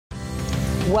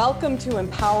Welcome to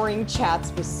Empowering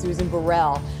Chats with Susan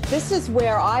Burrell. This is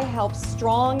where I help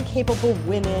strong, capable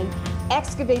women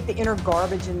excavate the inner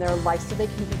garbage in their life so they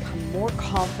can become more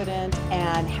confident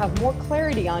and have more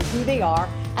clarity on who they are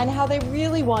and how they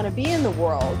really want to be in the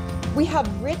world. We have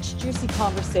rich, juicy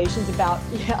conversations about,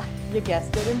 yeah, you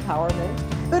guessed it,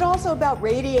 empowerment, but also about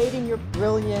radiating your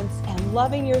brilliance and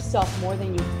loving yourself more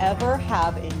than you ever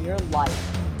have in your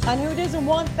life. And who doesn't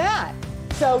want that?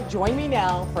 So join me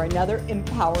now for another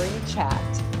empowering chat.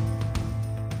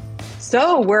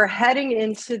 So we're heading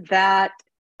into that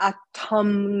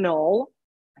autumnal,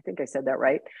 I think I said that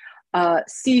right,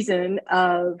 season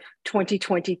of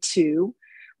 2022.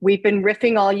 We've been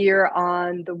riffing all year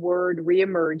on the word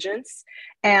reemergence.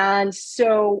 And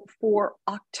so for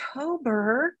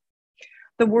October,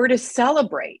 the word is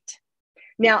celebrate.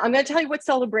 Now, I'm going to tell you what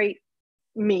celebrate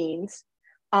means,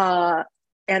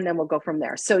 and then we'll go from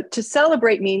there. So to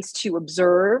celebrate means to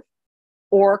observe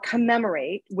or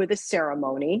commemorate with a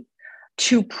ceremony,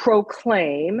 to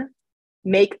proclaim,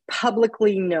 make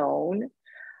publicly known,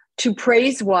 to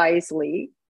praise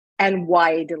wisely and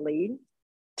widely,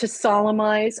 to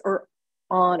solemnize or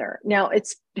honor. Now,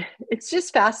 it's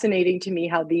just fascinating to me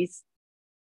how these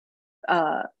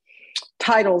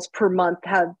titles per month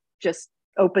have just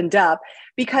opened up,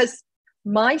 because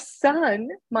my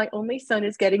only son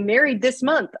is getting married this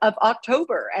month of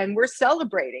October, and we're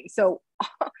celebrating. So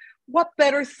what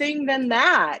better thing than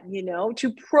that,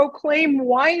 to proclaim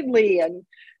widely and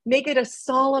make it a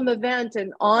solemn event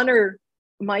and honor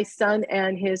my son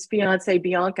and his fiancee,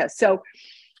 Bianca. So,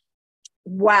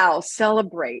 wow,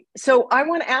 celebrate. So I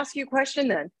want to ask you a question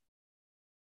then.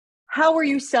 How are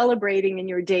you celebrating in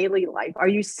your daily life? Are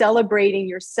you celebrating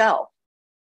yourself?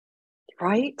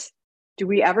 Right? Do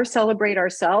we ever celebrate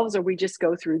ourselves, or we just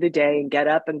go through the day and get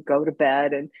up and go to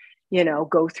bed and,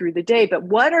 go through the day? But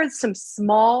what are some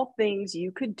small things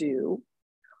you could do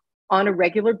on a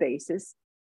regular basis,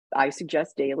 I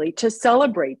suggest daily, to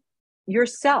celebrate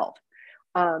yourself?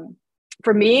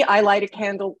 For me, I light a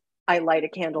candle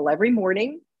every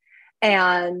morning,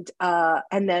 and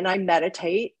then I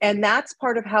meditate. And that's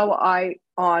part of how I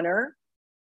honor,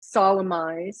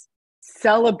 solemnize,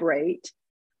 celebrate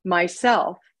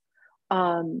myself.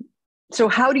 So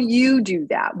how do you do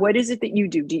that? What is it that you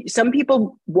do? Some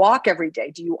people walk every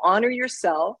day. Do you honor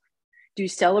yourself? Do you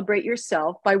celebrate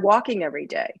yourself by walking every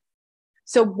day?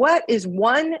 So what is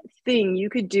one thing you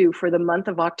could do for the month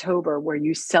of October where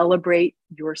you celebrate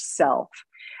yourself,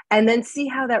 and then see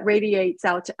how that radiates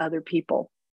out to other people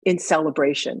in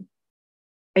celebration?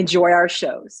 Enjoy our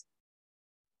shows.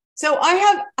 So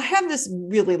I have this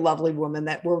really lovely woman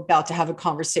that we're about to have a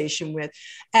conversation with,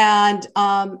 and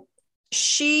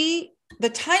the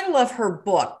title of her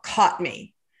book caught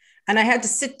me, and I had to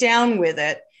sit down with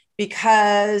it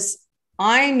because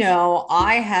I know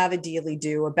I have a dealy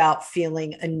do about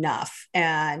feeling enough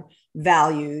and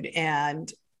valued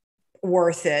and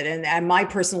worth it. And my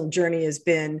personal journey has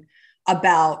been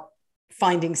about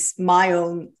finding my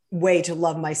own way to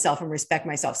love myself and respect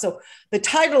myself. So the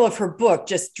title of her book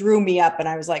just drew me up, and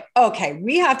I was like, okay,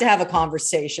 we have to have a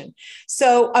conversation.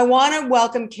 So I want to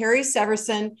welcome Carrie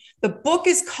Severson. The book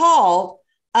is called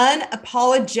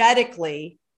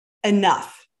Unapologetically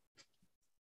Enough: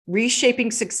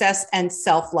 Reshaping Success and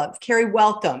Self-Love. Carrie,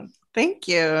 welcome. Thank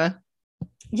you.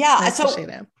 Yeah.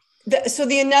 So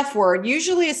the enough word,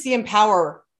 usually it's the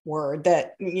empower word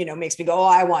that, makes me go, oh,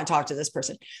 I want to talk to this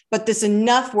person. But this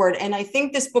enough word, and I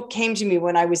think this book came to me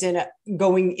when I was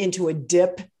going into a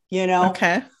dip,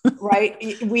 Okay.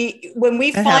 Right? When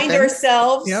we find happens.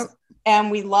 Ourselves, Yep.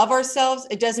 And we love ourselves,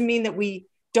 it doesn't mean that we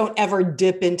don't ever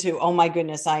dip into, oh my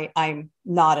goodness, I'm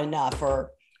not enough,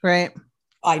 or right,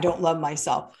 I don't love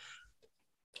myself.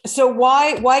 So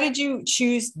why did you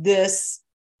choose this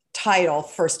title,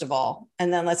 first of all?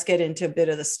 And then let's get into a bit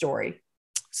of the story.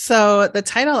 So the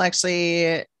title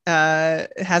actually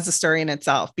has a story in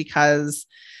itself, because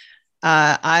when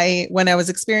I was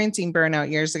experiencing burnout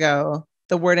years ago,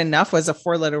 the word enough was a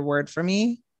 4-letter word for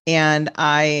me, and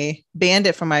I banned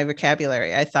it from my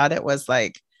vocabulary. I thought it was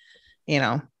like,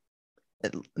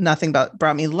 nothing but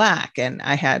brought me lack, and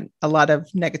I had a lot of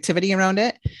negativity around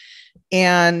it.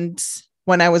 And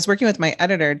when I was working with my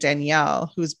editor,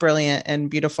 Danielle, who's brilliant and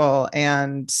beautiful,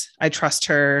 and I trust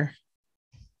her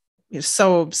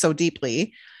so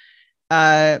deeply.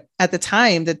 At the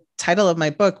time, the title of my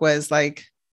book was like,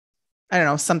 I don't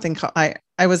know, something called, I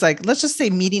was like, let's just say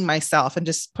meeting myself, and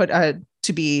just put a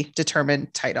to be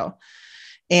determined title.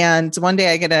 And one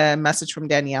day I get a message from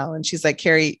Danielle, and she's like,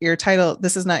 Carrie,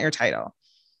 this is not your title.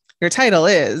 Your title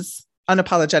is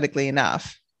Unapologetically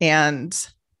Enough. And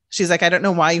She's like, I don't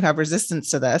know why you have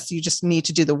resistance to this. You just need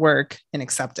to do the work and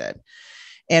accept it.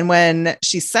 And when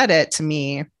she said it to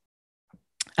me,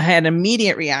 I had an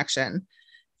immediate reaction.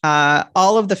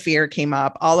 All of the fear came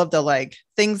up, all of the like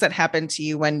things that happen to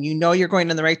you when you know you're going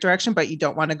in the right direction, but you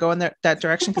don't want to go in that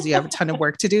direction because you have a ton of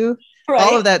work to do. Right.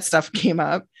 All of that stuff came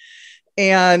up.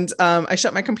 And I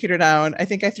shut my computer down. I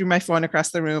think I threw my phone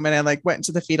across the room and I like went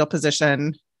into the fetal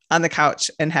position on the couch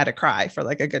and had a cry for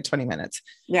like a good 20 minutes.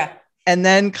 Yeah. And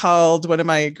then called one of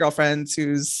my girlfriends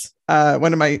who's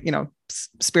one of my,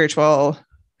 spiritual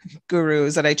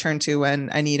gurus that I turn to when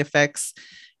I need a fix.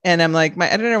 And I'm like, my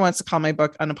editor wants to call my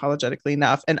book Unapologetically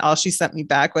Enough. And all she sent me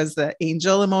back was the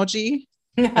angel emoji.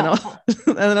 No.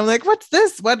 And I'm like, what's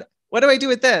this? What do I do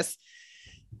with this?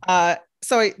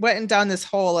 So I went down this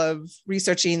hole of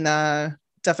researching the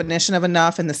definition of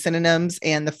enough and the synonyms.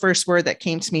 And the first word that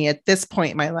came to me at this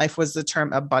point in my life was the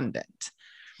term abundant.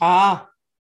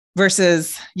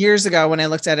 Versus years ago, when I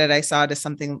looked at it, I saw it as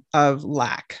something of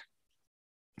lack.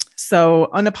 So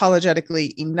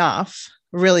unapologetically enough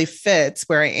really fits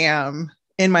where I am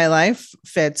in my life,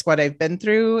 fits what I've been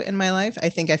through in my life. I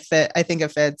think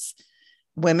it fits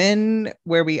women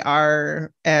where we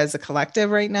are as a collective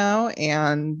right now.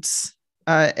 And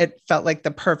it felt like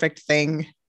the perfect thing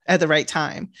at the right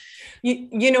time.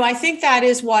 I think that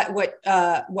is what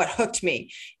hooked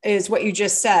me is what you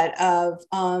just said of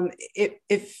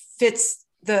it fits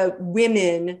the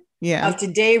women of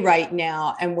today right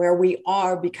now and where we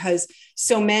are, because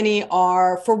so many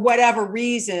are, for whatever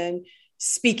reason,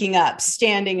 speaking up,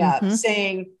 standing up,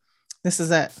 saying, this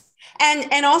is it.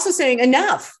 And also saying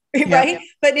enough, right?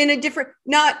 But in a different,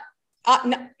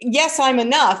 yes, I'm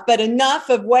enough, but enough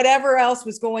of whatever else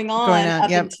was going on up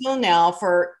until now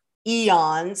for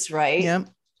eons, right? Yep.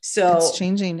 So it's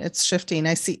changing, it's shifting.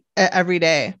 I see it every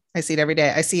day. I see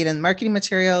it in marketing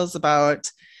materials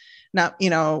about not,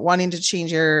 wanting to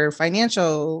change your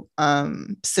financial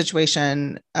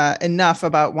situation enough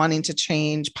about wanting to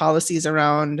change policies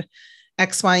around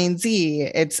X, Y, and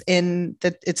Z. It's in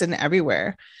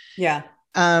everywhere. Yeah.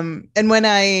 And when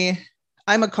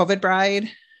I'm a COVID bride,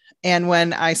 and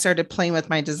when I started playing with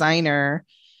my designer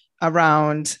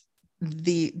around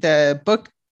the book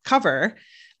cover,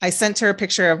 I sent her a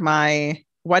picture of my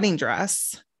wedding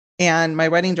dress, and my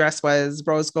wedding dress was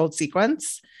rose gold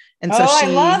sequins. And so I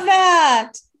love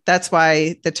that. That's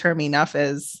why the term enough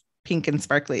is pink and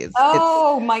sparkly.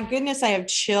 My goodness. I have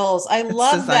chills. I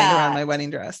love that. Around my wedding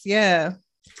dress. Yeah.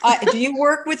 Do you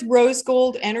work with rose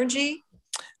gold energy?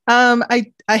 I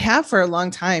have for a long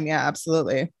time. Yeah,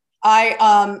 absolutely.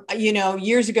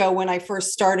 Years ago when I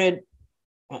first started,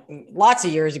 lots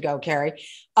of years ago, Carrie,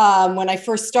 when I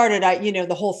first started,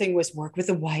 the whole thing was work with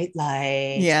the white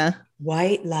light. Yeah.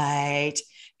 White light.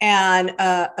 And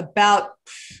about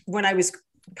when I was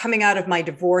coming out of my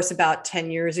divorce about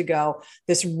 10 years ago,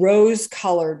 this rose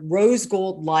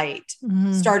gold light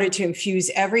started to infuse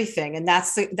everything. And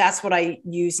that's what I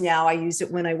use now. I use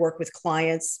it when I work with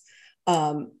clients.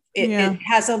 It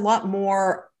has a lot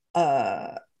more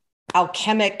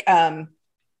alchemic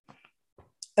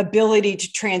ability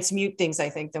to transmute things,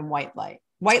 I think, than white light.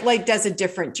 White light does a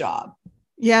different job.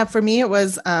 Yeah, for me, it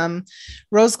was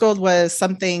rose gold was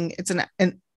something. It's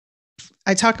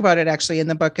I talk about it actually in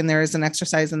the book, and there is an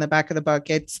exercise in the back of the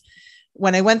book. It's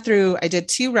when I went through, I did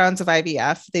 2 rounds of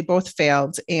IVF. They both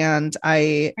failed, and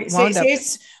I wound up.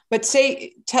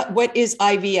 What is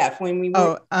IVF? When we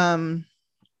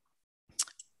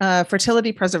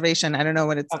fertility preservation. I don't know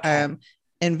what it's. Okay.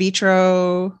 In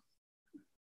vitro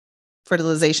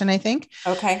fertilization, I think.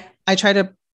 Okay. I try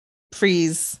to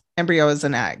freeze embryos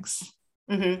and eggs,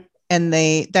 and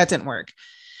that didn't work.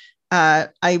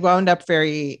 I wound up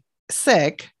very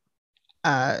sick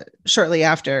shortly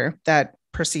after that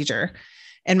procedure,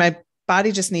 and my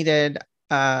body just needed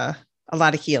a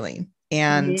lot of healing.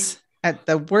 And at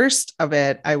the worst of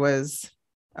it, I was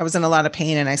in a lot of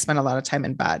pain, and I spent a lot of time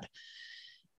in bed.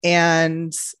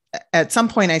 And at some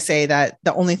point I say that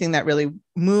the only thing that really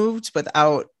moved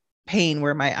without pain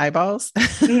were my eyeballs.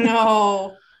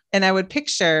 No. And I would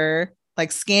picture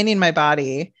like scanning my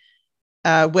body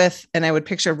and I would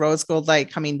picture rose gold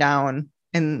light coming down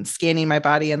and scanning my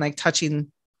body and like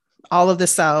touching all of the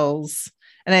cells.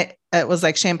 And it was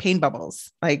like champagne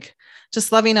bubbles, like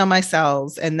just loving on my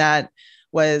cells. And that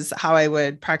was how I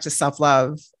would practice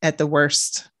self-love at the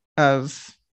worst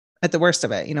of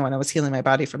it, you know, when I was healing my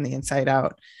body from the inside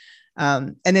out.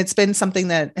 And it's been something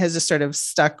that has just sort of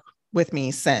stuck with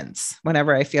me since.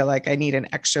 Whenever I feel like I need an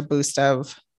extra boost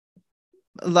of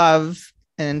love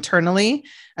and internally,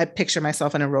 I picture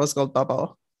myself in a rose gold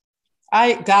bubble.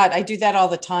 I do that all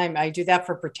the time. I do that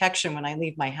for protection when I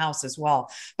leave my house as well.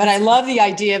 But I love the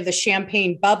idea of the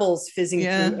champagne bubbles fizzing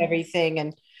through everything.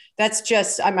 And that's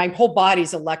just, my whole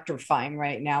body's electrifying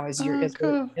right now as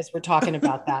cool. as we're talking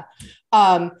about that.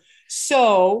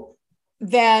 So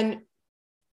then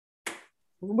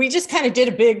we just kind of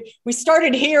did we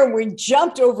started here and we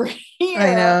jumped over here.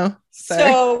 I know.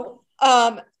 Sorry.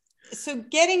 So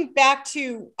getting back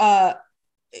to,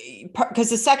 because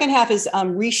the second half is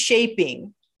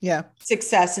reshaping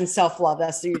success and self-love.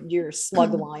 That's your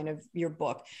slug line of your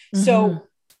book. So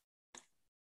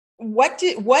what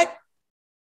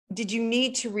did you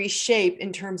need to reshape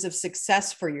in terms of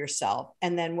success for yourself?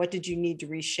 And then what did you need to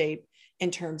reshape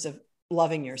in terms of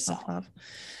loving yourself?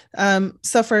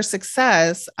 So for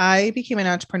success, I became an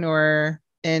entrepreneur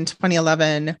in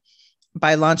 2011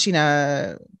 by launching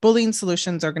a bullying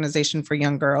solutions organization for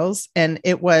young girls. And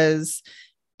it was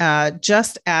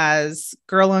just as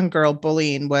girl on girl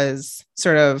bullying was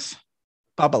sort of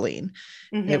bubbling.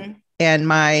 And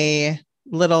my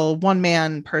little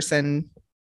one-man person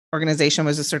organization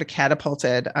was just sort of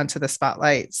catapulted onto the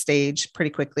spotlight stage pretty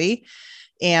quickly.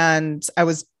 And I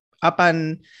was up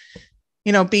on,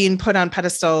 being put on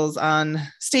pedestals, on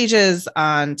stages,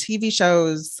 on TV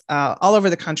shows, all over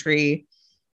the country,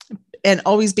 and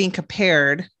always being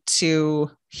compared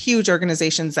to huge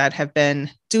organizations that have been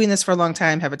doing this for a long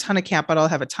time, have a ton of capital,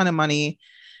 have a ton of money.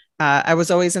 I was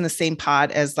always in the same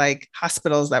pod as like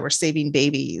hospitals that were saving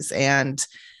babies and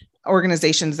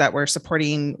organizations that were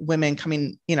supporting women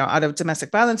coming, out of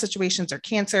domestic violence situations or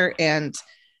cancer. And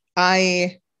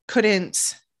I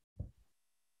couldn't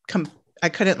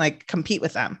compete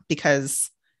with them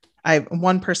because I'm a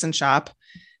one person shop.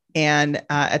 And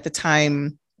at the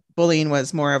time, bullying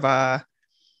was more of an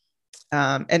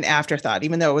afterthought.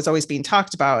 Even though it was always being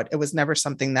talked about, it was never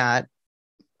something that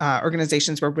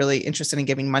organizations were really interested in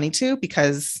giving money to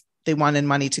because they wanted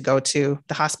money to go to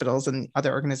the hospitals and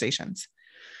other organizations.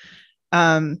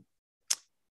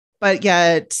 But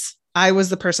yet I was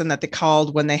the person that they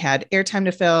called when they had airtime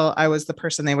to fill. I was the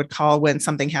person they would call when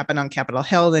something happened on Capitol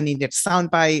Hill, they needed a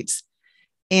soundbite.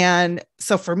 And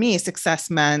so for me, success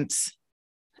meant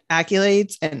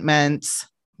accolades, it meant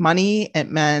money, it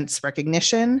meant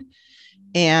recognition.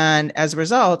 And as a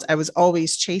result, I was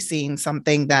always chasing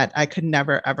something that I could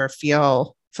never, ever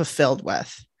feel fulfilled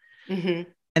with. And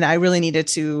I really needed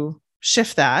to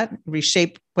shift that,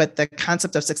 reshape what the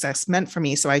concept of success meant for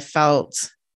me. So I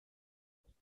felt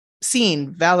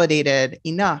seen, validated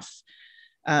enough.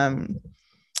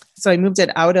 So I moved it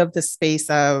out of the space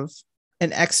of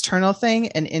an external thing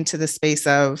and into the space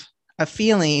of a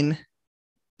feeling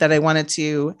that I wanted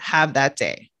to have that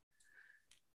day.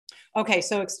 Okay.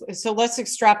 So let's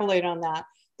extrapolate on that.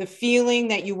 The feeling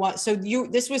that you want. So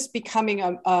this was becoming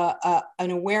an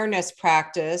awareness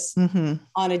practice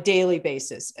on a daily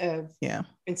basis.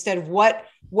 Instead of what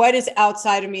is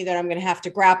outside of me that I'm going to have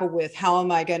to grapple with, how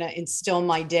am I going to instill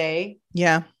my day?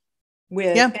 And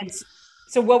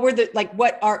so what were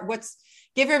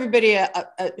give everybody a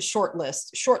short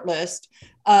list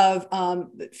of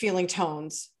feeling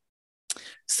tones.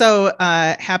 So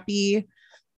happy.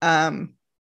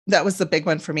 That was the big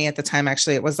one for me at the time.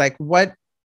 Actually, it was like,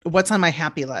 what's on my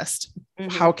happy list?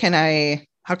 How can I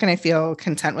feel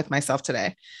content with myself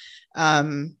today?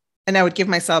 And I would give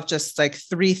myself just like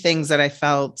 3 things that I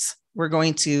felt were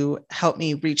going to help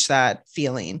me reach that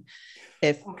feeling.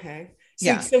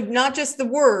 So not just the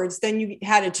words, then you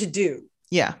had a to-do.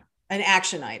 An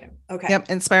action item. Okay. Yep.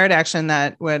 Inspired action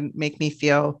that would make me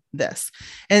feel this.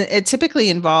 And it typically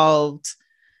involved,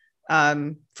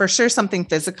 for sure, something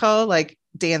physical, like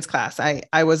dance class.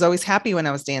 I was always happy when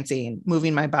I was dancing,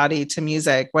 moving my body to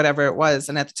music, whatever it was.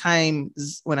 And at the time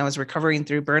when I was recovering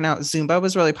through burnout, Zumba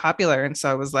was really popular. And so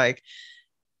I was like,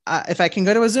 if I can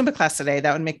go to a Zumba class today,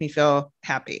 that would make me feel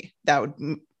happy. I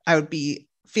would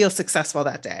feel successful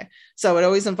that day. So it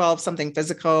always involved something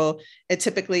physical. It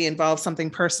typically involved something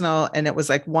personal. And it was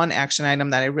like one action item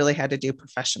that I really had to do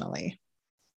professionally.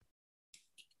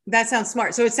 That sounds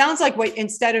smart. So it sounds like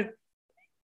instead of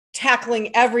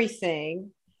tackling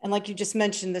everything, and like you just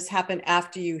mentioned, this happened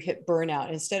after you hit burnout,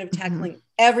 instead of tackling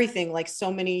everything like so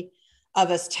many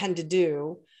of us tend to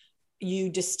do, you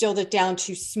distilled it down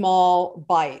to small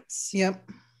bites. Yeah,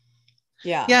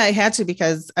 I had to,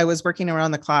 because I was working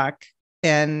around the clock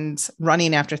and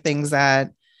running after things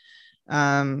that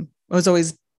I was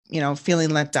always, feeling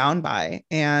let down by.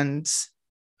 And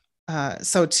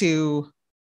so to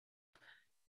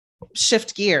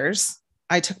shift gears,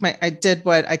 I did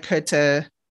what I could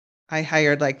I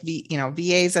hired like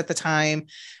VAs at the time,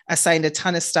 assigned a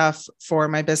ton of stuff for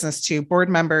my business to board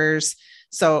members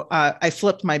So I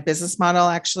flipped my business model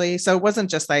actually. So it wasn't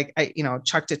just like I,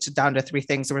 chucked it down to 3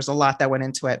 things. There was a lot that went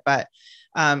into it, but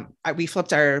we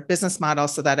flipped our business model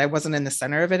so that I wasn't in the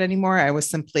center of it anymore. I was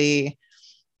simply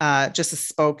just a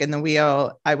spoke in the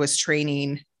wheel. I was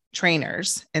training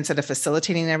trainers instead of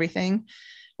facilitating everything,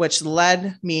 which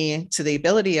led me to the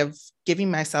ability of giving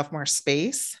myself more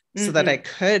space so that I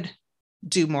could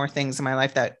do more things in my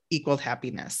life that equaled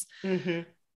happiness.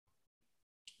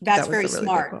 That's very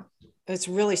smart. It's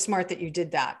really smart that you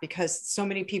did that, because so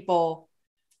many people.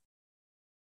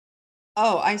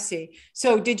 Oh, I see.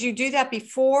 So did you do that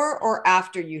before or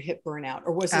after you hit burnout,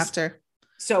 or was after?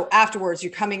 So afterwards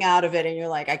you're coming out of it and you're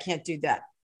like, I can't do that.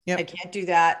 Yep. I can't do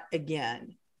that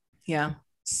again. Yeah.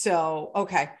 So,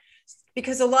 okay.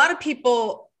 Because a lot of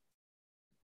people,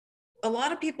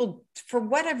 for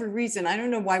whatever reason, I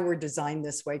don't know why we're designed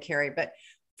this way, Carrie, but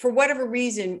for whatever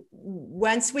reason,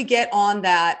 once we get on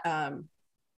that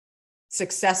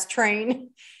success train,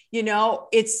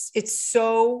 it's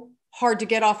so hard to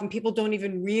get off, and people don't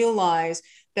even realize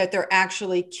that they're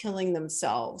actually killing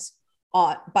themselves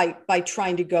by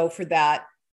trying to go for that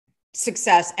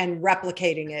success and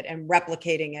replicating it and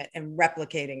replicating it and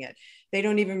replicating it. They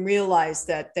don't even realize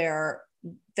that they're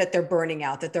burning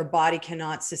out, that their body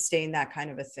cannot sustain that kind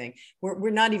of a thing.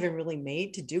 We're not even really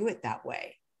made to do it that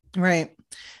way. Right.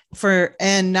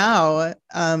 And now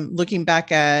looking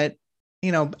back at,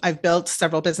 I've built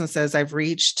several businesses. I've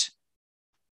reached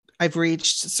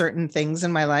certain things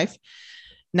in my life.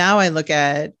 Now I look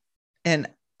at, and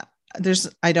I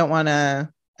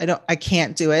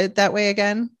can't do it that way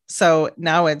again. So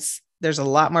now there's a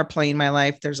lot more play in my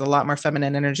life. There's a lot more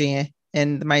feminine energy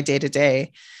in my day to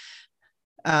day.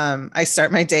 I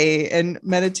start my day in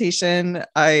meditation.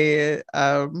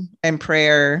 And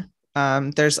prayer.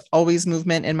 There's always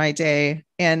movement in my day.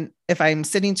 And if I'm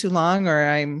sitting too long or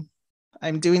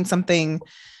I'm doing something,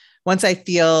 once I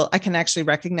can actually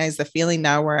recognize the feeling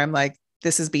now where I'm like,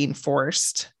 this is being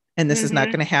forced and this is not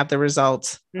going to have the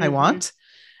result I want.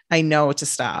 I know to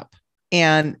stop.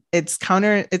 And it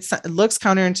looks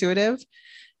counterintuitive.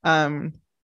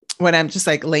 When I'm just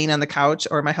like laying on the couch,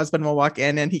 or my husband will walk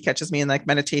in and he catches me in like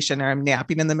meditation, or I'm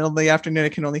napping in the middle of the afternoon, I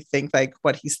can only think like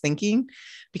what he's thinking,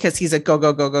 because he's a go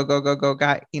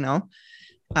guy,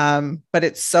 but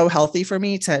it's so healthy for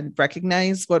me to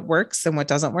recognize what works and what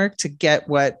doesn't work,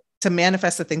 to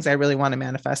manifest the things I really want to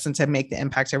manifest and to make the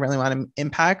impact I really want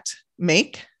to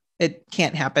make. It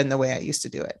can't happen the way I used to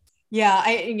do it. Yeah.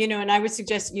 And I would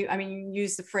suggest you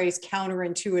use the phrase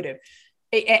counterintuitive.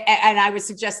 And I would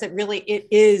suggest that really it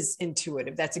is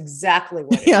intuitive. That's exactly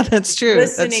what it is. That's true.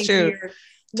 Listening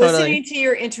to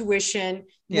your intuition,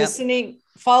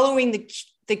 following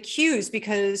the cues,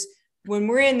 because when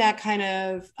we're in that kind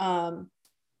of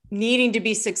needing to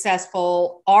be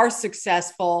successful, are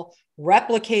successful,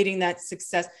 replicating that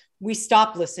success, we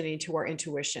stop listening to our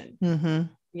intuition.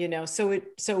 So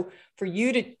for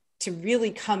you to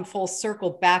really come full circle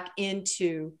back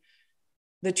into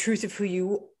the truth of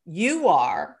who you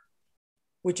are,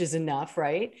 which is enough,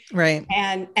 right? Right.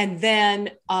 And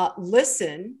then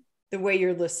listen the way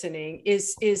you're listening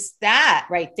is that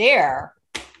right there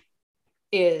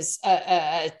is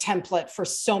a template for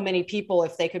so many people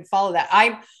if they could follow that.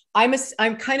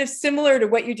 I'm kind of similar to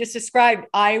what you just described.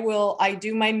 I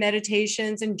do my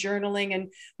meditations and journaling,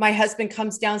 and my husband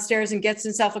comes downstairs and gets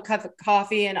himself a cup of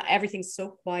coffee and everything's so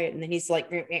quiet. And then he's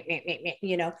like,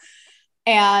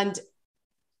 and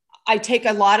I take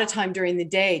a lot of time during the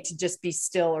day to just be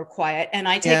still or quiet. And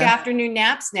I take afternoon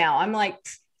naps now. I'm like,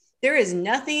 there is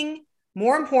nothing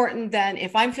more important than,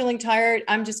 if I'm feeling tired,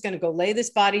 I'm just going to go lay this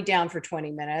body down for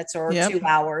 20 minutes or 2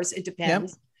 hours. It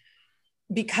depends.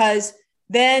 Because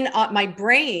then my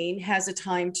brain has a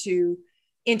time to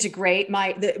integrate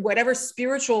whatever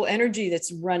spiritual energy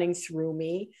that's running through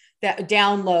me, that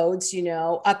downloads,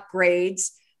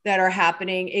 upgrades that are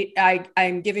happening.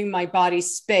 I'm giving my body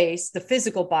space, the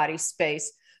physical body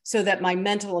space, so that my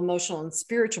mental, emotional, and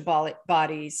spiritual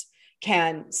bodies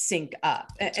can sync up.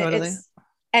 Totally.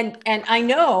 And I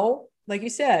know, like you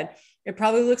said, it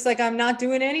probably looks like I'm not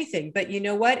doing anything, but you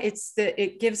know what? It's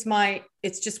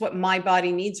just what my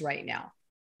body needs right now.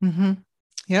 Mm-hmm.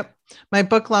 Yep. My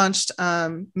book launched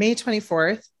May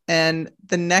 24th. And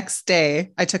the next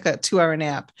day I took a 2-hour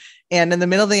nap, and in the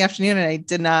middle of the afternoon, and I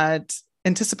did not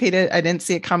anticipate it. I didn't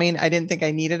see it coming. I didn't think I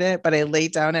needed it, but I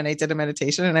laid down and I did a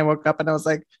meditation, and I woke up and I was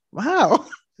like, wow,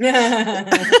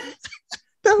 that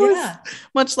was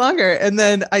much longer. And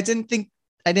then I didn't think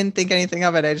anything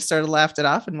of it. I just sort of laughed it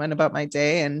off and went about my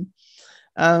day. And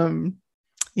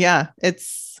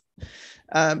it's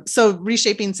so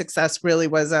reshaping success really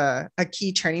was a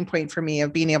key turning point for me,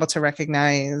 of being able to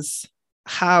recognize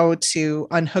how to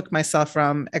unhook myself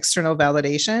from external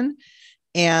validation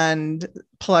and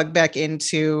plug back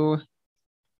into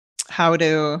how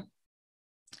to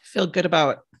feel good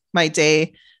about my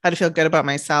day, how to feel good about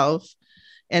myself,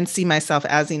 and see myself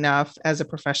as enough as a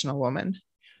professional woman.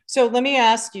 So let me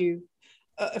ask you,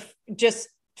 just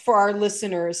for our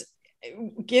listeners,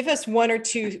 give us one or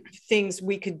two things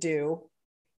we could do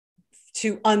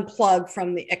to unplug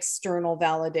from the external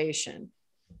validation.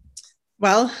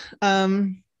 Well,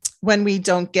 when we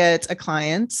don't get a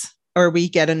client or we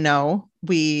get a no,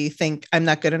 we think I'm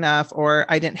not good enough or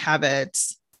I didn't have it.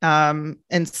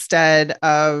 Instead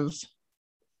of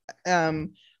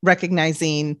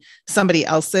recognizing somebody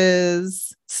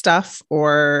else's stuff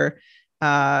or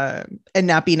and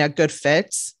not being a good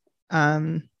fit,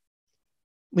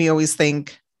 we always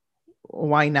think,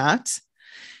 why not?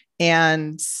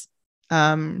 And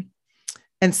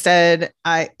instead,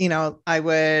 I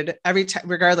would every time,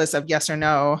 regardless of yes or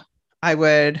no, I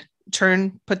would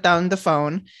put down the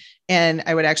phone, and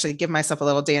I would actually give myself a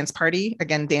little dance party.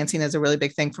 Again, dancing is a really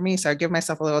big thing for me. So I'd give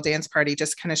myself a little dance party,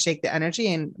 just kind of shake the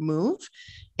energy and move.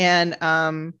 And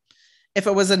if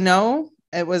it was a no,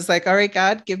 it was like, all right,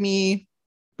 God,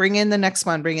 bring in the next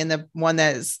one, bring in the one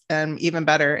that is even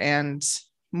better and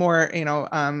more,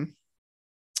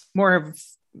 more of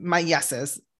my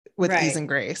yeses with ease and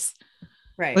grace.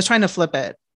 Right. I was trying to flip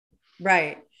it.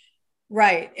 Right.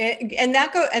 And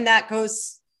that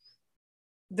goes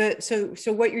so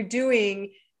what you're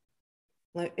doing,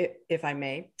 if I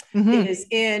may, is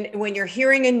when you're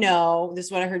hearing a no, this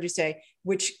is what I heard you say,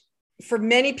 which for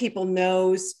many people,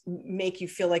 no's make you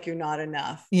feel like you're not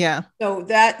enough. Yeah. So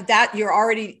that you're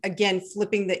already, again,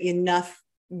 flipping the enough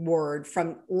word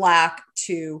from lack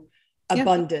to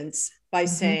abundance by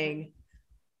saying,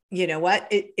 you know what,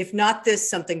 if not this,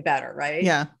 something better. Right.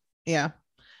 Yeah. Yeah.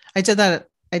 I did that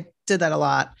a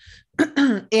lot.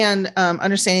 And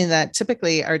understanding that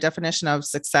typically our definition of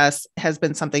success has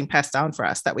been something passed down for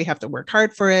us, that we have to work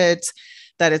hard for it,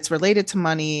 that it's related to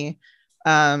money,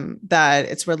 that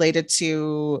it's related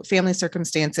to family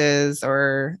circumstances,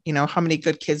 or, how many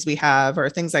good kids we have, or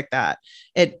things like that.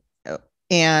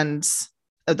 And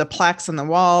the plaques on the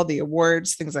wall, the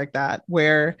awards, things like that,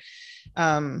 where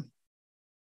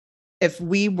if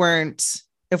we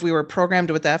were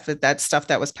programmed with that stuff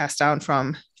that was passed down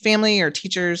from family or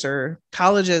teachers or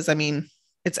colleges, I mean,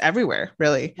 it's everywhere,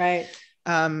 really. Right.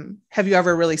 Have you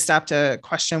ever really stopped to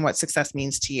question what success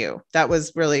means to you? That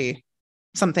was really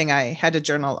something I had to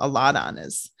journal a lot on,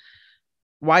 is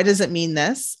why does it mean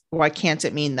this? Why can't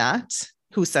it mean that?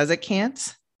 Who says it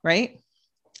can't, right?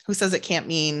 Who says it can't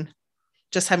mean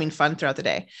just having fun throughout the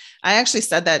day? I actually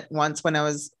said that once when I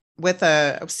was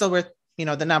still with, the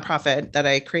nonprofit that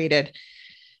I created.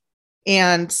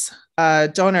 And a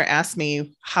donor asked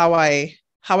me how I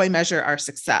measure our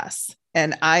success.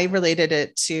 And I related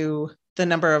it to the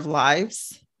number of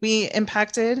lives we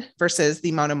impacted versus the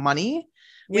amount of money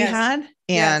we had.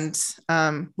 And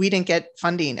we didn't get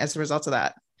funding as a result of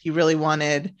that. He really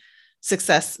wanted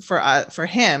success for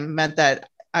him meant that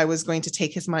I was going to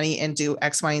take his money and do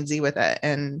X, Y, and Z with it.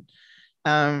 And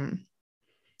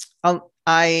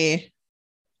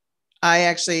I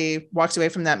actually walked away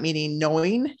from that meeting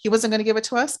knowing he wasn't going to give it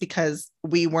to us because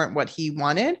we weren't what he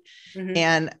wanted. Mm-hmm.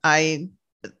 And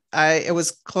it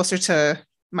was closer to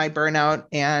my burnout,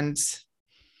 and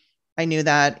I knew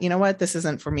that, this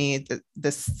isn't for me,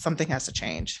 something has to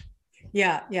change.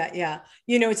 Yeah.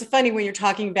 It's funny when you're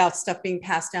talking about stuff being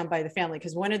passed down by the family,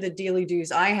 because one of the daily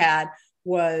do's I had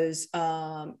was,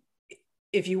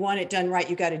 if you want it done right,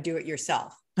 you got to do it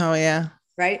yourself. Oh yeah.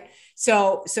 Right.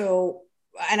 So,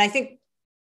 and I think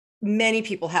many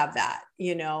people have that,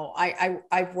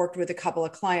 I've worked with a couple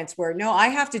of clients where, no, I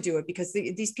have to do it because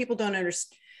these people don't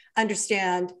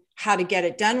understand how to get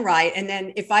it done right. And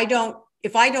then if I don't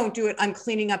do it, I'm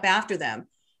cleaning up after them.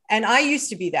 And I used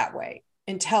to be that way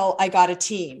until I got a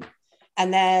team.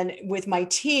 And then with my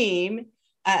team,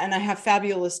 and I have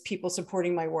fabulous people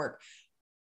supporting my work,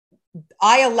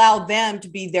 I allowed them to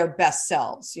be their best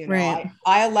selves. Right.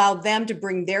 I allowed them to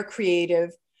bring their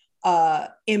creative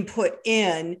input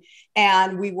in,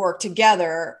 and we work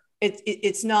together.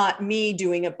 It's not me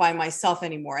doing it by myself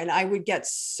anymore. And I would get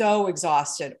so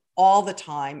exhausted all the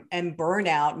time and burn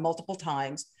out multiple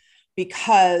times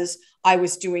because I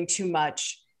was doing too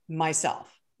much myself.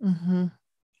 Mm-hmm.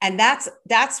 And that's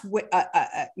what,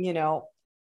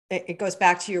 it goes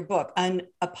back to your book,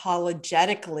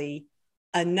 Unapologetically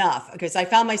Enough, because I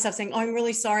found myself saying, oh, I'm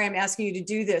really sorry, I'm asking you to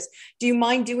do this. Do you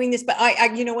mind doing this? But I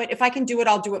you know what, if I can do it,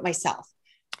 I'll do it myself.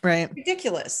 Right.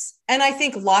 Ridiculous. And I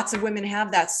think lots of women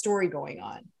have that story going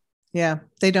on. Yeah.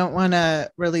 They don't want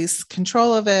to release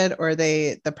control of it, or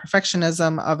the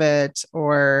perfectionism of it,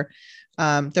 or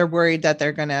they're worried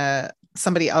that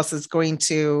somebody else is going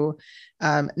to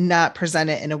not present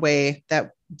it in a way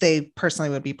that they personally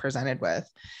would be presented with.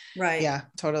 Right. Yeah,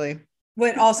 totally.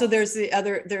 But also there's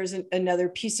another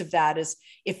piece of that is,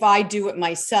 if I do it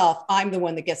myself, I'm the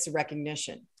one that gets the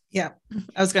recognition. Yeah.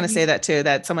 I was going to say that too,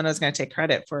 that someone was going to take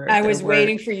credit for I was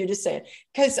waiting for you to say it,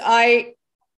 because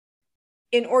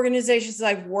in organizations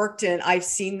I've worked in, I've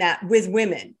seen that with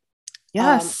women.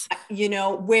 Yes.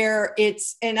 Where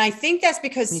and I think that's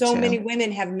because so many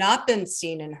women have not been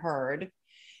seen and heard,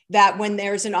 that when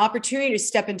there's an opportunity to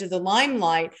step into the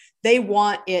limelight, they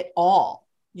want it all.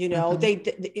 Mm-hmm.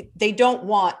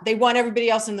 They want everybody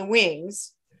else in the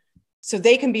wings so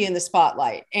they can be in the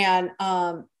spotlight. And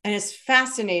it's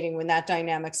fascinating when that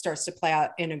dynamic starts to play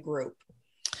out in a group.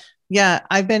 Yeah.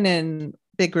 I've been in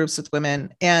big groups with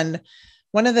women, and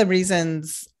one of the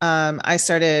reasons I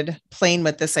started playing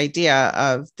with this idea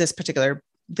of this particular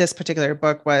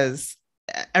book was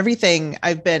everything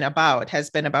I've been about has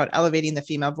been about elevating the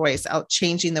female voice,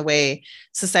 changing the way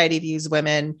society views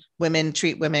women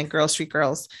treat women, girls treat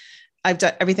girls. I've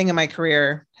done everything in my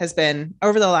career has been,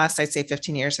 over the last, I'd say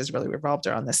 15 years, has really revolved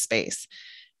around this space.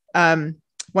 When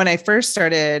I first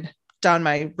started down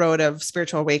my road of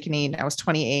spiritual awakening, I was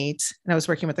 28 and I was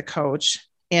working with a coach,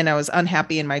 and I was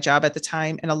unhappy in my job at the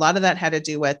time. And a lot of that had to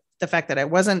do with the fact that I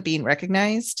wasn't being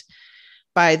recognized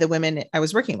by the women I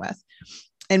was working with.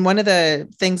 And one of the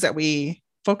things that we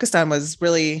focused on was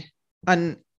really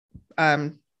pulling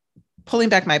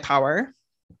back my power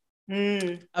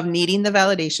of needing the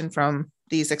validation from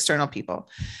these external people.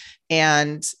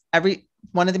 And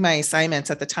one of my assignments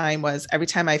at the time was, every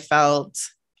time I felt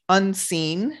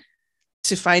unseen,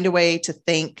 to find a way to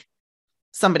thank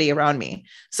somebody around me.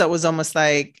 So it was almost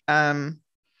like the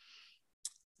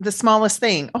smallest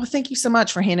thing. Oh, thank you so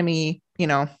much for handing me,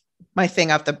 my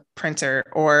thing off the printer,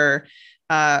 or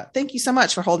thank you so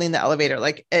much for holding the elevator.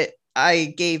 Like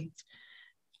I gave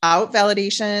out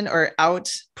validation or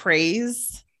out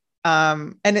praise.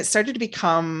 And it started to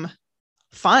become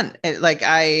fun.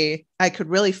 I could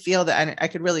really feel that. I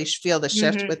could really feel the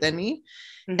shift mm-hmm. within me.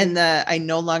 Mm-hmm. And that I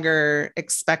no longer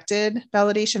expected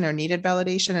validation or needed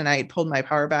validation. And I pulled my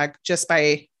power back just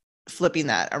by flipping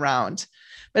that around.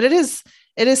 But it is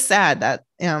sad that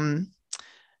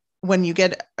when you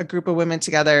get a group of women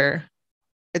together,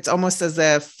 it's almost as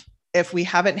if we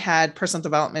haven't had personal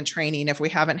development training, if we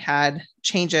haven't had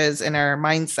changes in our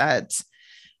mindsets,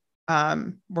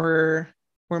 we're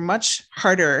much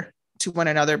harder to one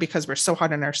another because we're so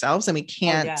hard on ourselves, and we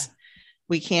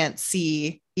can't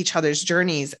see each other's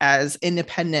journeys as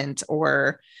independent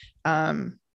or,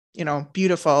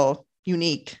 beautiful,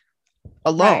 unique,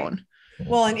 alone. Right.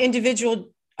 Well,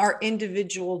 our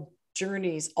individual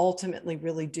journeys ultimately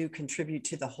really do contribute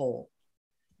to the whole.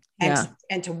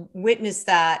 And to witness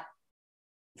that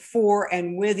for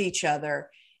and with each other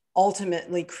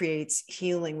ultimately creates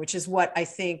healing, which is what I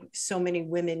think so many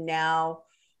women now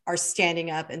are standing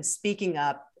up and speaking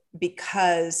up,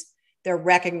 because they're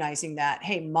recognizing that,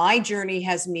 hey, my journey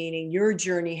has meaning, your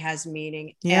journey has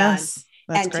meaning. Yes,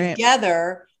 and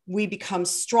together we become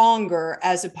stronger,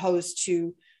 as opposed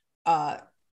to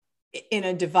in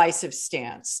a divisive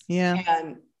stance.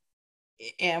 Yeah.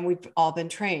 And we've all been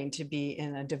trained to be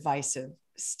in a divisive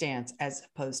stance as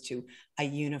opposed to a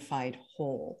unified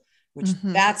whole, which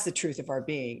mm-hmm. that's the truth of our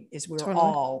being, is we're totally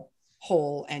all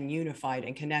whole and unified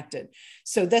and connected.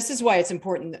 So this is why it's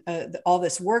important. All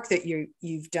this work that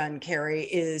you've done, Carrie,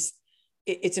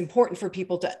 it's important for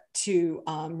people to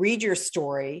read your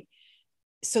story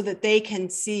so that they can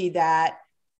see that.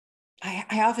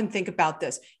 I often think about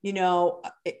this,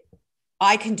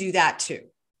 I can do that too.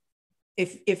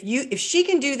 If she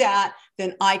can do that,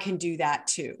 then I can do that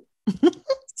too.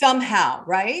 Somehow,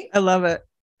 right? I love it.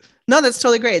 No, that's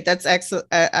totally great. That's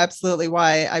absolutely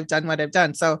why I've done what I've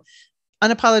done. So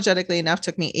Unapologetically Enough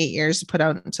took me 8 years to put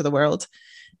out into the world.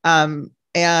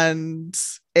 And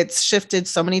it's shifted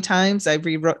so many times. I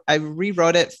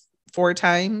rewrote it 4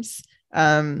 times.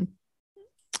 And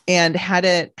had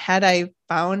I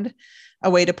found a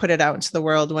way to put it out into the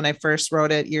world when I first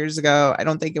wrote it years ago, I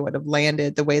don't think it would have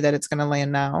landed the way that it's going to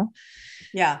land now.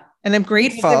 Yeah. And I'm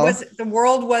grateful. The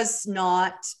world was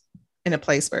not in a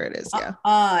place where it is.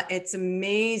 Yeah. It's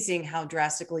amazing how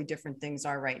drastically different things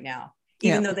are right now,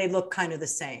 even though they look kind of the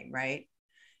same, right?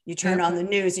 You turn on the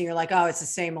news and you're like, oh, it's the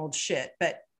same old shit,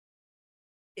 but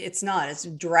it's not. It's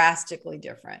drastically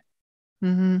different.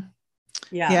 Mm-hmm.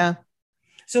 Yeah.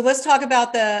 So let's talk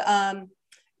about the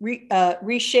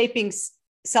reshaping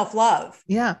self-love.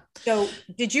 Yeah. So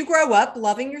did you grow up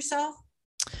loving yourself?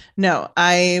 No,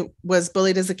 I was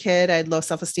bullied as a kid. I had low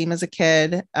self-esteem as a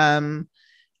kid.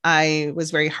 I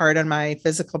was very hard on my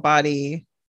physical body,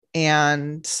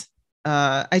 and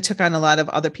I took on a lot of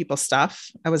other people's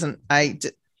stuff. I'm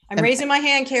raising my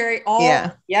hand, Carrie.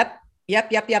 Yep.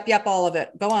 All of it.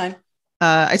 Go on.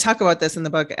 I talk about this in the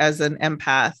book as an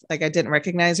empath. Like I didn't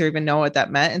recognize or even know what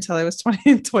that meant until I was 20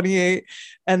 and 28.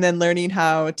 And then learning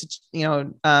how to,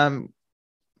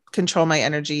 control my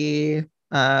energy,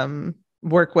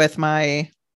 work with my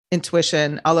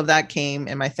intuition, all of that came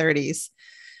in my 30s.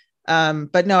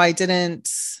 But no, I didn't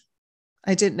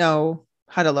know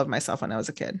how to love myself when I was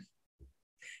a kid.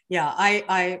 Yeah,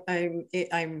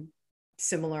 I'm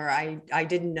similar. I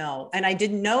didn't know. And I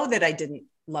didn't know that I didn't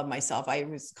love myself. I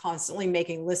was constantly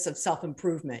making lists of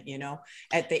self-improvement,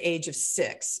 at the age of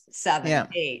 6, 7,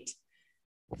 8,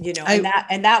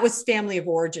 and that was family of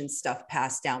origin stuff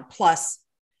passed down. Plus,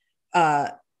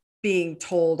 being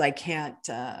told I can't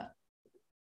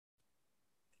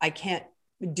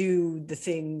do the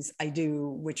things I do,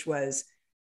 which was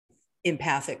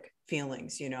empathic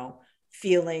feelings,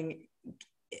 feeling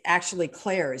actually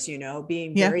clairs,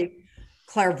 being very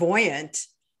clairvoyant.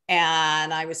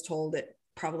 And I was told at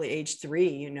probably age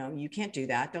 3, you can't do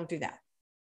that. Don't do that.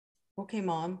 Okay,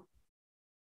 mom.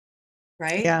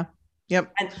 Right. Yeah.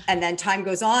 Yep. And then time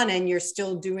goes on and you're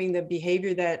still doing the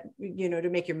behavior that, to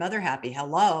make your mother happy.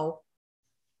 Hello.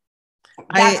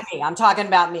 That's me. I'm talking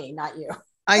about me, not you.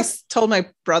 I told my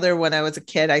brother when I was a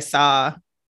kid, I saw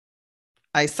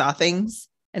things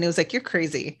and it was like, you're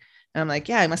crazy. And I'm like,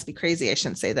 yeah, I must be crazy. I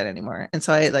shouldn't say that anymore. And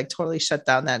so I like totally shut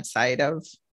down that side of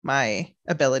my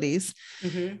abilities.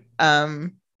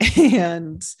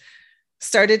 And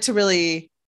started to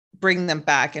really bring them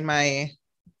back in my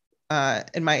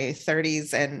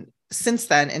 30s. And since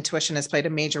then, intuition has played a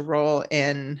major role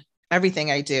in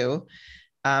everything I do.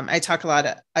 I talk a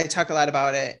lot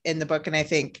about it in the book. And I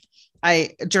think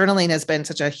journaling has been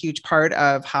such a huge part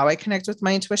of how I connect with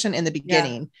my intuition in the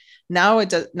beginning. Now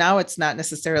it's not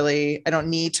necessarily, I don't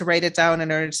need to write it down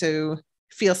in order to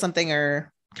feel something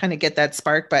or kind of get that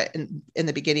spark. But in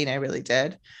the beginning, I really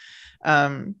did.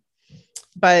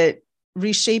 But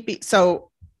reshaping, so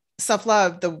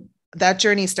self-love, that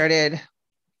journey started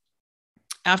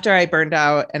after I burned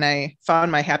out and I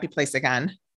found my happy place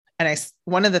again. And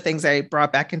one of the things I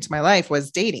brought back into my life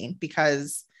was dating,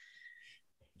 because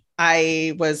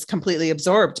I was completely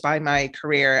absorbed by my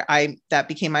career. That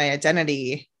became my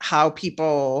identity. How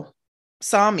people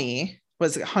saw me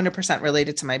was 100%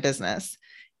 related to my business.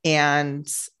 And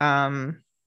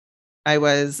I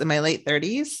was in my late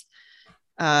 30s,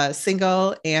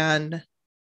 single, and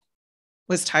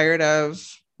was tired of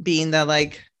being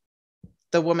the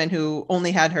woman who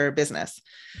only had her business.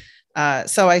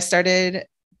 So I started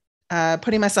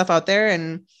putting myself out there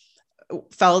and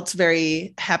felt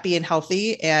very happy and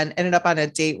healthy, and ended up on a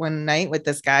date one night with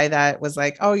this guy that was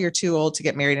like, oh, you're too old to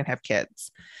get married and have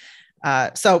kids.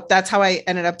 So that's how I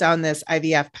ended up down this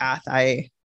IVF path.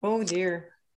 Oh dear.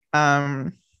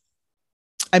 I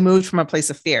moved from a place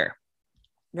of fear,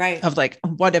 right? Of like,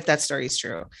 what if that story is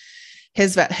true?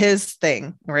 His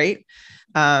thing, right?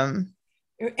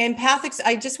 Empathics.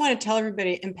 I just want to tell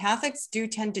everybody, empathics do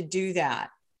tend to do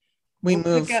that.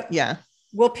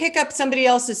 We'll pick up somebody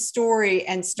else's story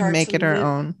and start make it our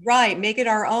own. Right. Make it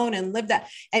our own and live that.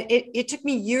 And it took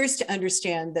me years to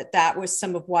understand that was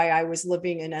some of why I was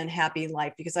living an unhappy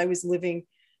life, because I was living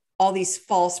all these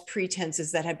false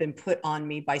pretenses that had been put on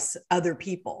me by other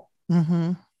people. Mm-hmm.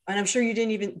 And I'm sure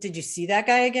did you see that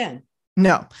guy again?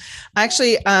 No,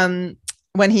 actually, when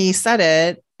he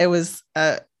said it was,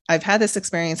 I've had this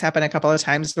experience happen a couple of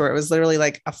times where it was literally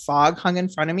like a fog hung in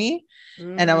front of me.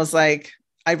 Mm-hmm. And I was like,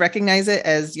 I recognize it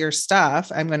as your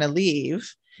stuff. I'm going to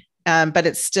leave. But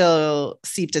it still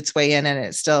seeped its way in and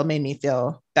it still made me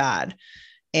feel bad.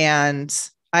 And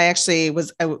I actually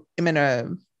I'm in a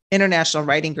international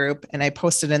writing group, and I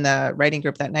posted in the writing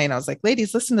group that night. And I was like,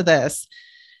 ladies, listen to this.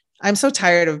 I'm so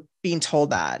tired of being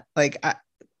told that. Like,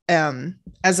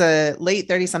 as a late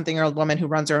 30-something-year-old woman who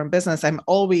runs her own business, I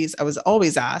was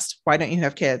always asked, why don't you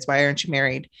have kids? Why aren't you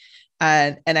married?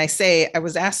 And I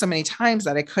was asked so many times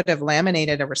that I could have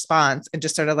laminated a response and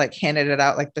just sort of like handed it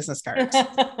out like business cards.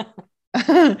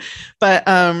 But,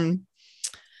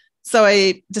 so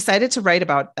I decided to write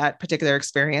about that particular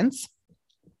experience.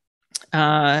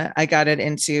 I got it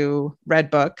into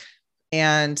Redbook,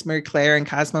 and Marie Claire and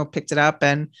Cosmo picked it up.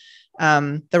 And,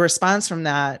 the response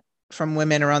from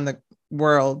women around the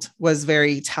world was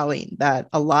very telling, that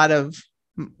a lot of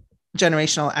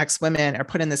generational X women are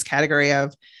put in this category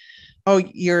of, oh,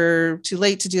 you're too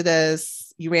late to do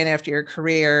this. You ran after your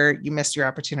career. You missed your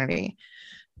opportunity.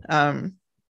 So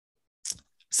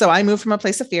So I moved from a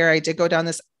place of fear. I did go down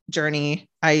this journey.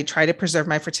 I try to preserve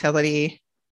my fertility,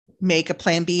 make a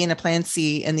plan B and a plan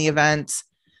C in the event,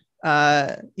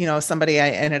 somebody I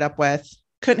ended up with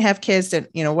couldn't have kids, didn't,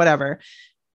 whatever.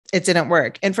 It didn't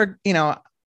work. And for,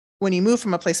 when you move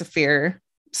from a place of fear,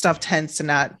 stuff tends to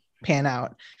not pan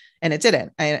out, and it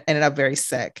didn't. I ended up very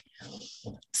sick.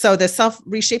 So the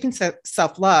reshaping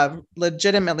self-love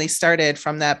legitimately started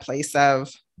from that place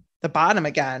of the bottom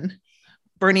again,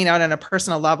 burning out on a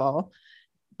personal level,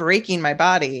 breaking my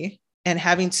body, and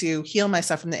having to heal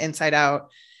myself from the inside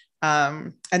out.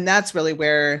 And that's really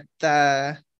where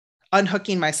the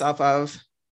unhooking myself of,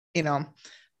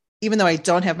 even though I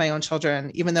don't have my own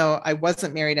children, even though I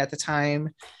wasn't married at the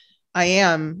time, I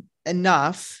am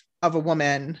enough of a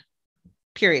woman,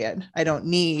 period. I don't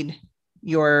need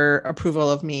your approval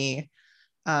of me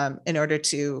in order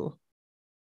to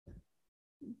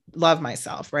love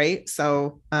myself. Right.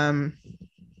 So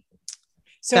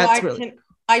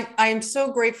I'm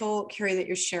so grateful, Carrie, that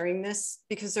you're sharing this,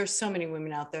 because there's so many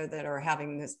women out there that are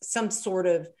having this, some sort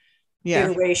of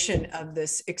iteration of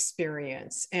this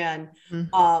experience. And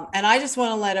I just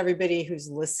want to let everybody who's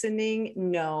listening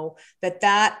know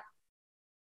that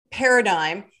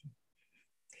paradigm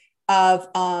of,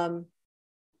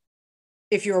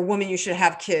 if you're a woman, you should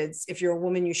have kids. If you're a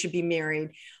woman, you should be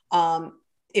married.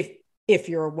 If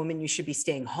you're a woman, you should be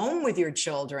staying home with your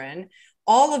children.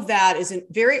 All of that is a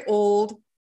very old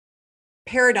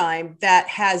paradigm that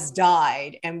has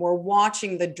died, and we're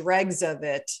watching the dregs of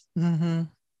it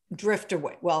drift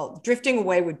away. Well, drifting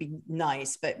away would be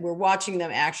nice, but we're watching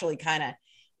them actually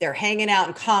they're hanging out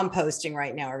and composting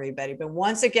right now, everybody. But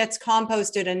once it gets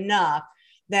composted enough,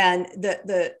 then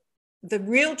the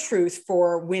real truth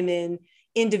for women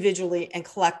individually and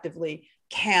collectively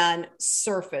can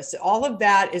surface. All of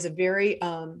that is a very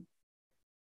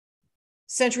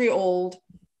century-old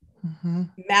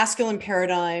masculine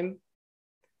paradigm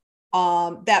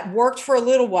that worked for a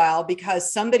little while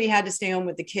because somebody had to stay home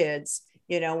with the kids,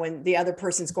 when the other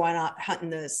person's going out hunting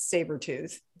the saber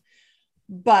tooth.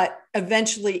 But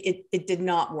eventually it did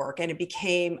not work, and it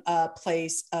became a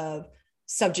place of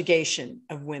subjugation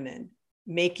of women,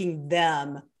 making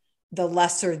them the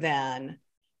lesser than,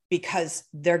 because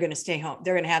they're going to stay home.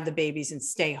 They're going to have the babies and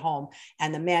stay home.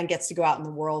 And the man gets to go out in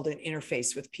the world and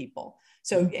interface with people.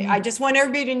 So I just want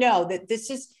everybody to know that this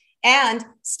is, and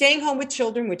staying home with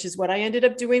children, which is what I ended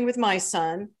up doing with my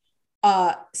son.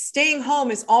 Staying home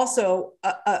is also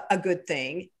a good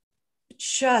thing.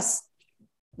 Just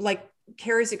like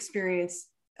Carrie's experience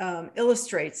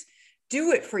illustrates,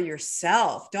 do it for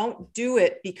yourself. Don't do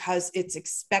it because it's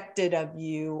expected of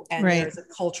you and there's a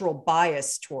cultural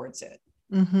bias towards it.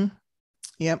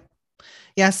 Yep.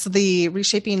 Yes. So the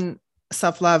reshaping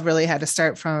self-love really had to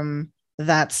start from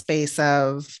that space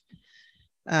of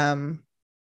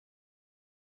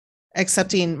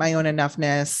accepting my own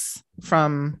enoughness,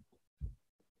 from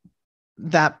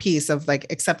that piece of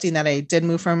accepting that I did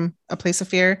move from a place of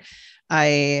fear.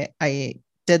 I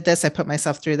did this, I put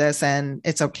myself through this, and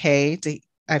it's okay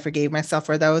I forgave myself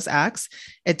for those acts.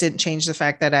 It didn't change the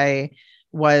fact that I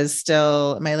was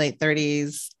still in my late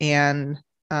 30s and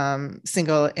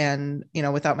single and,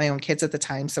 without my own kids at the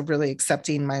time. So really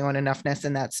accepting my own enoughness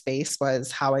in that space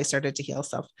was how I started to heal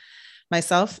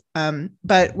myself.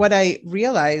 But what I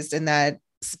realized in that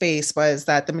space was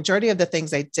that the majority of the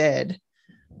things I did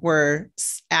were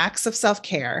acts of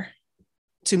self-care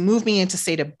to move me into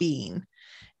state of being.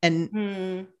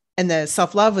 And the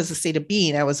self-love was a state of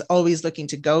being I was always looking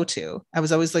to go to. I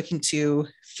was always looking to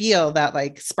feel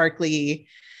that sparkly,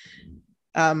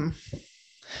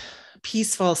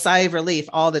 peaceful sigh of relief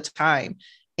all the time.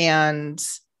 And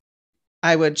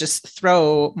I would just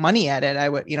throw money at it. I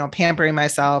would, pampering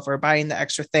myself or buying the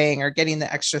extra thing or getting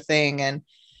the extra thing. And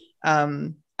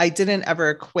I didn't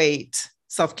ever equate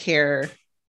self-care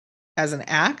as an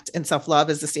act and self-love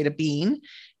as the state of being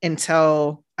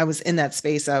until I was in that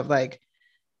space of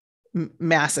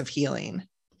massive healing.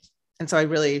 And so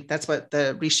that's what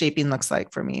the reshaping looks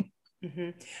like for me.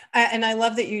 And I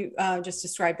love that you just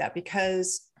described that,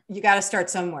 because you got to start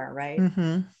somewhere, right?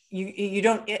 You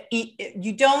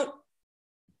don't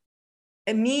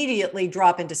immediately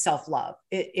drop into self-love.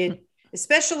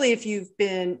 Especially if you've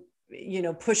been,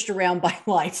 pushed around by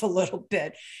life a little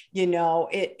bit,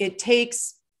 it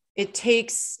takes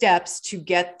steps to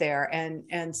get there,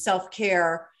 and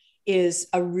self-care is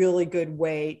a really good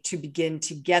way to begin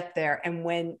to get there. And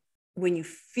when you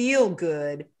feel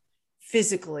good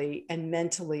physically and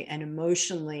mentally and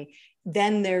emotionally,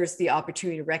 then there's the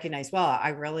opportunity to recognize, well, I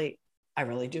really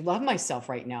do love myself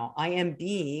right now. I am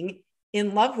being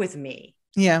in love with me.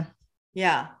 Yeah.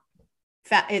 Yeah.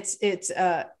 It's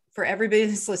for everybody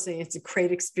that's listening. It's a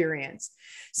great experience.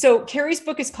 So Carrie's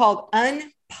book is called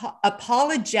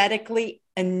Unapologetically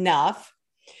Enough,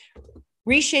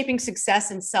 Reshaping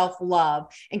Success and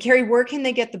Self-Love. And Carrie, where can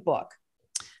they get the book?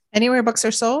 Anywhere books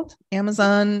are sold,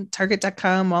 Amazon,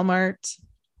 Target.com, Walmart.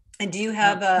 And do you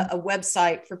have a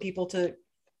website for people to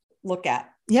look at?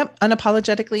 Yep.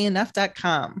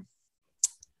 Unapologeticallyenough.com.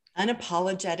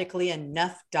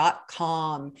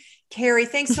 Unapologeticallyenough.com. Carrie,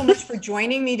 thanks so much for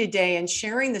joining me today and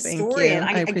sharing the story. You. And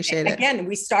I appreciate it. Again,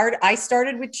 I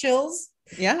started with chills.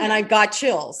 Yeah. And I got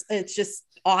chills. It's just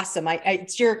awesome.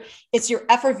 It's your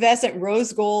effervescent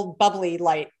rose gold bubbly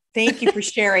light. Thank you for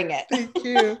sharing it. Thank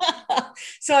you.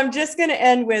 So I'm just going to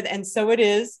end with, and so it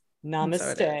is. Namaste.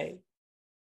 So it is.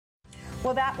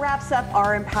 Well, that wraps up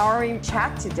our empowering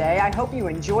chat today. I hope you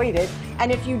enjoyed it.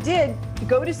 And if you did,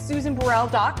 go to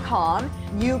SusanBurrell.com.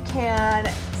 You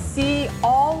can see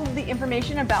all the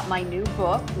information about my new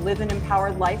book, Live an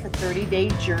Empowered Life, a 30-day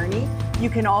journey. You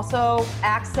can also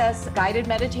access guided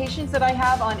meditations that I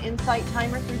have on Insight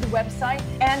Timer through the website,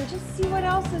 and just see what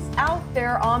else is out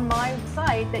there on my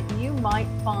site that you might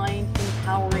find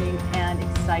empowering and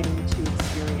exciting to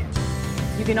experience.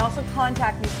 You can also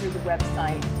contact me through the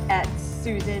website at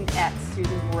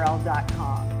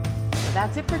susan@susanburrell.com. So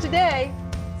that's it for today.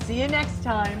 See you next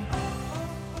time.